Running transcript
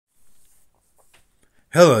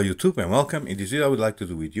Hello YouTube and welcome. In this video I would like to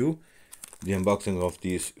do with you the unboxing of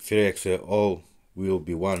this Phyrexia All Will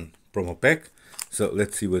Be One promo pack. So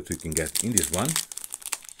let's see what we can get in this one.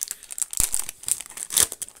 So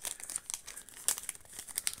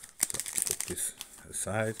put this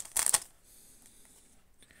aside.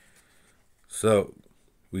 So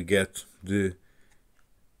we get the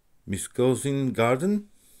Miscosin Garden.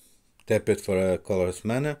 Tap it for a colorless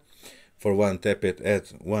mana. For 1 tap it, add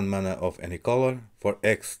 1 mana of any color. For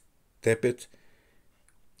X tap it.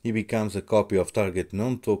 He becomes a copy of target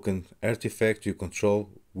non-token artifact you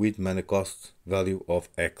control with mana cost value of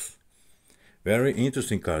X. Very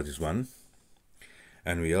interesting card this one.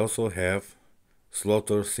 And we also have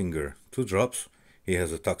Slaughter Singer, 2 drops. He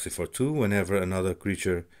has a toxic for 2. Whenever another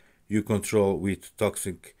creature you control with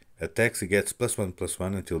toxic attacks, he gets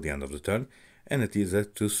 +1/+1 until the end of the turn, and it is a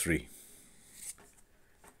 2/3.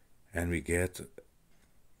 And we get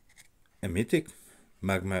a mythic,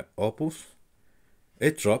 Magma Opus,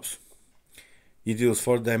 8 drops. He deals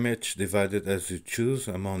 4 damage divided as you choose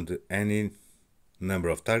among any number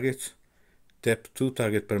of targets. Tap 2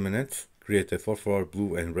 target permanents, create a 4/4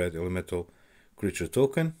 blue and red elemental creature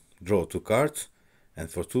token, draw 2 cards, and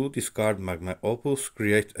for 2 discard Magma Opus,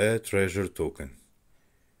 create a treasure token.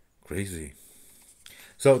 Crazy.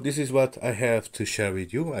 So this is what I have to share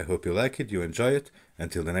with you. I hope you like it, you enjoy it.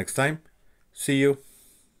 Until the next time, see you.